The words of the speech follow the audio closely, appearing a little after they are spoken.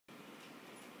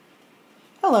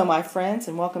Hello my friends,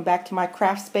 and welcome back to my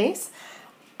craft space.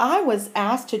 I was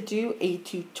asked to do a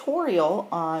tutorial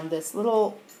on this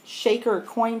little shaker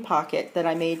coin pocket that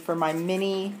I made for my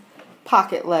mini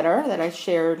pocket letter that I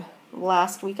shared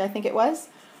last week, I think it was.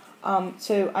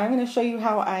 So I'm going to show you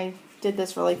how I did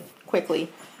this really quickly.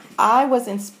 I was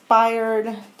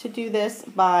inspired to do this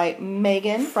by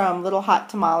Megan from Little Hot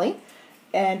Tamale.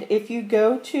 And if you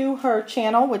go to her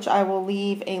channel, which I will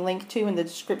leave a link to in the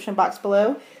description box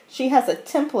below, she has a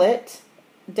template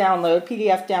download,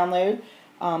 PDF download,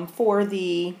 for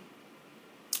the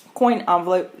coin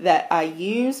envelope that I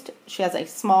used. She has a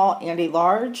small and a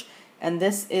large, and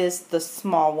this is the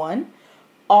small one.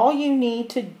 All you need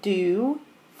to do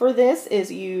for this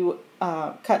is you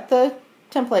cut the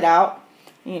template out,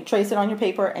 you trace it on your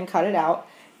paper and cut it out,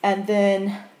 and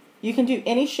then you can do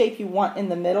any shape you want in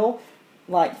the middle.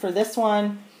 Like for this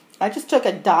one, I just took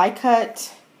a die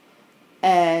cut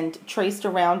and traced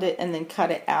around it and then cut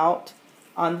it out.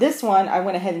 On this one, I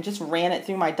went ahead and just ran it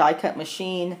through my die cut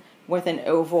machine with an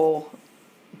oval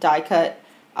die cut.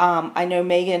 I know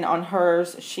Megan on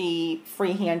hers, she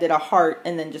freehanded a heart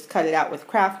and then just cut it out with a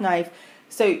craft knife.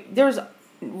 So there's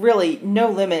really no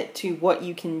limit to what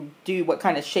you can do, what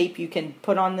kind of shape you can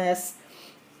put on this.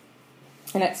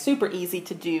 And it's super easy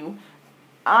to do.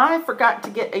 I forgot to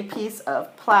get a piece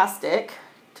of plastic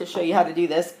to show you how to do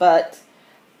this, but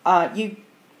you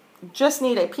just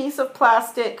need a piece of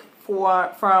plastic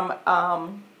from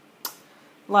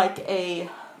like a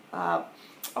oh,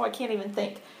 I can't even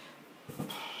think.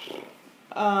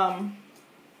 Oh,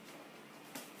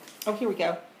 here we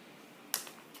go.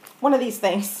 One of these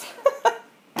things.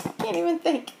 Can't even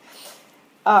think.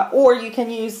 Or you can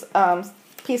use a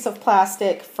piece of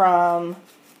plastic from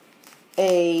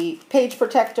a page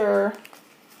protector.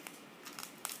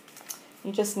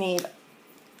 You just need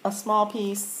a small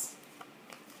piece.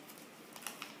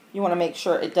 You want to make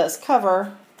sure it does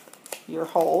cover your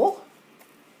hole.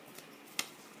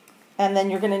 And then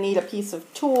you're going to need a piece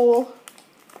of tulle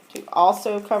to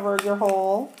also cover your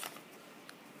hole,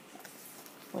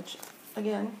 which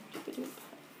again,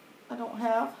 I don't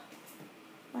have.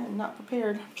 I am not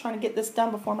prepared. I'm trying to get this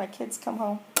done before my kids come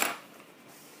home.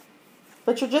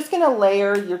 But you're just going to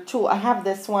layer your tulle. I have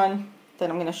this one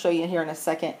that I'm going to show you here in a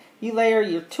second. You layer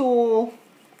your tulle,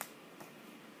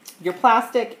 your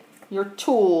plastic, your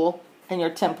tulle, and your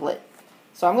template.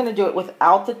 So I'm going to do it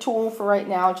without the tulle for right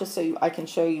now, just so I can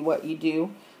show you what you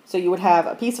do. So you would have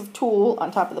a piece of tulle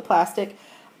on top of the plastic.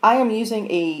 I am using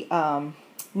a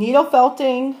needle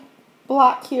felting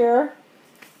block here,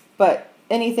 but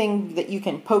anything that you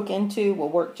can poke into will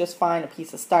work just fine, a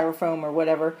piece of styrofoam or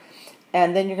whatever.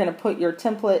 And then you're going to put your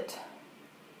template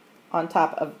on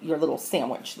top of your little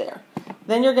sandwich there.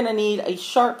 Then you're going to need a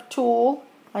sharp tool.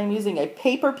 I'm using a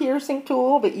paper piercing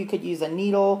tool, but you could use a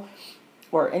needle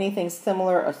or anything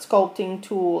similar, a sculpting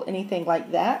tool, anything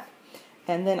like that.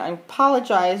 And then I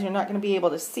apologize, you're not going to be able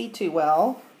to see too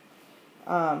well.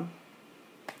 But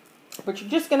you're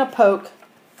just going to poke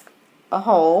a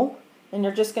hole, and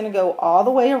you're just going to go all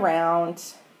the way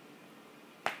around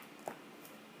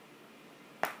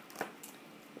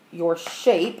your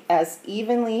shape as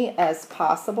evenly as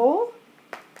possible,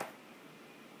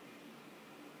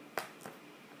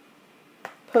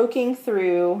 poking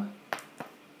through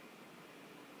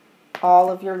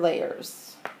all of your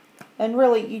layers. And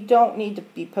really, you don't need to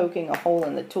be poking a hole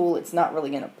in the tool. It's not really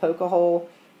going to poke a hole,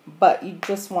 but you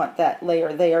just want that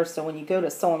layer there, so when you go to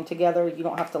sew them together, you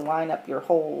don't have to line up your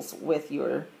holes with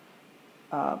your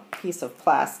piece of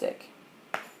plastic.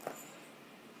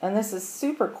 And this is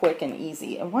super quick and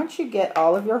easy. And once you get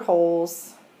all of your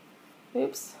holes,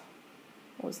 oops,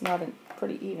 it was not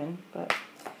pretty even, but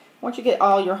once you get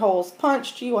all your holes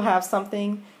punched, you will have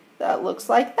something that looks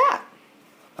like that.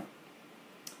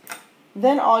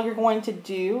 Then all you're going to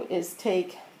do is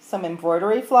take some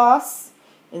embroidery floss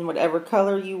in whatever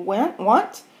color you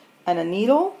want, and a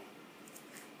needle.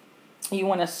 You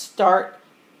want to start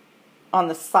on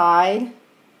the side,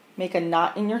 make a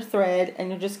knot in your thread, and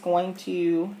you're just going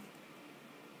to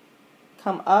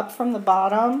come up from the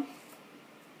bottom.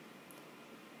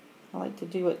 I like to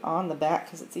do it on the back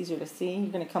because it's easier to see.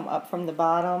 You're going to come up from the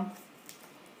bottom,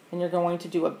 and you're going to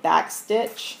do a back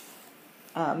stitch.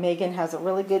 Megan has a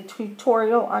really good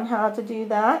tutorial on how to do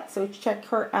that, so check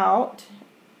her out.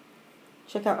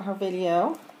 Check out her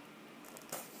video.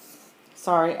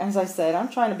 Sorry, as I said, I'm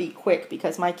trying to be quick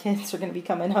because my kids are going to be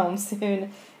coming home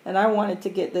soon, and I wanted to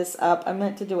get this up. I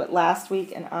meant to do it last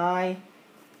week, and I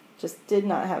just did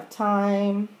not have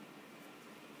time.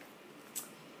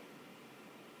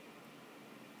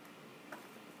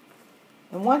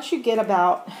 And once you get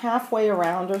about halfway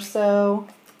around or so,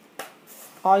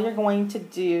 all you're going to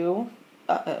do,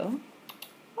 I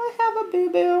have a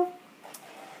boo-boo.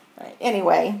 Right,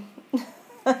 anyway,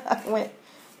 I went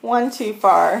one too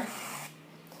far.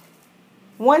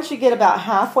 Once you get about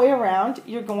halfway around,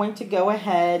 you're going to go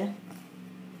ahead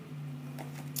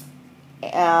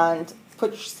and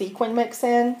put your sequin mix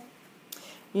in.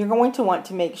 You're going to want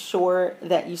to make sure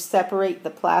that you separate the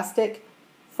plastic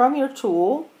from your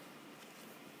tool.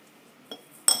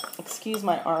 Excuse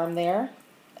my arm there.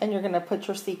 And you're going to put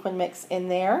your sequin mix in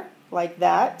there like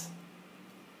that.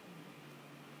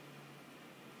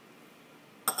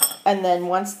 And then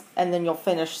you'll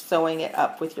finish sewing it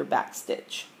up with your back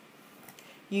stitch.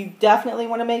 You definitely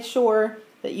want to make sure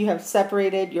that you have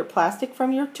separated your plastic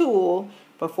from your tool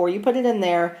before you put it in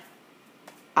there.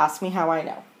 Ask me how I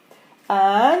know.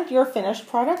 And your finished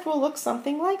product will look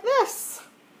something like this.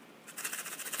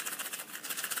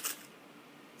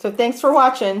 So thanks for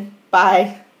watching.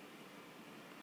 Bye.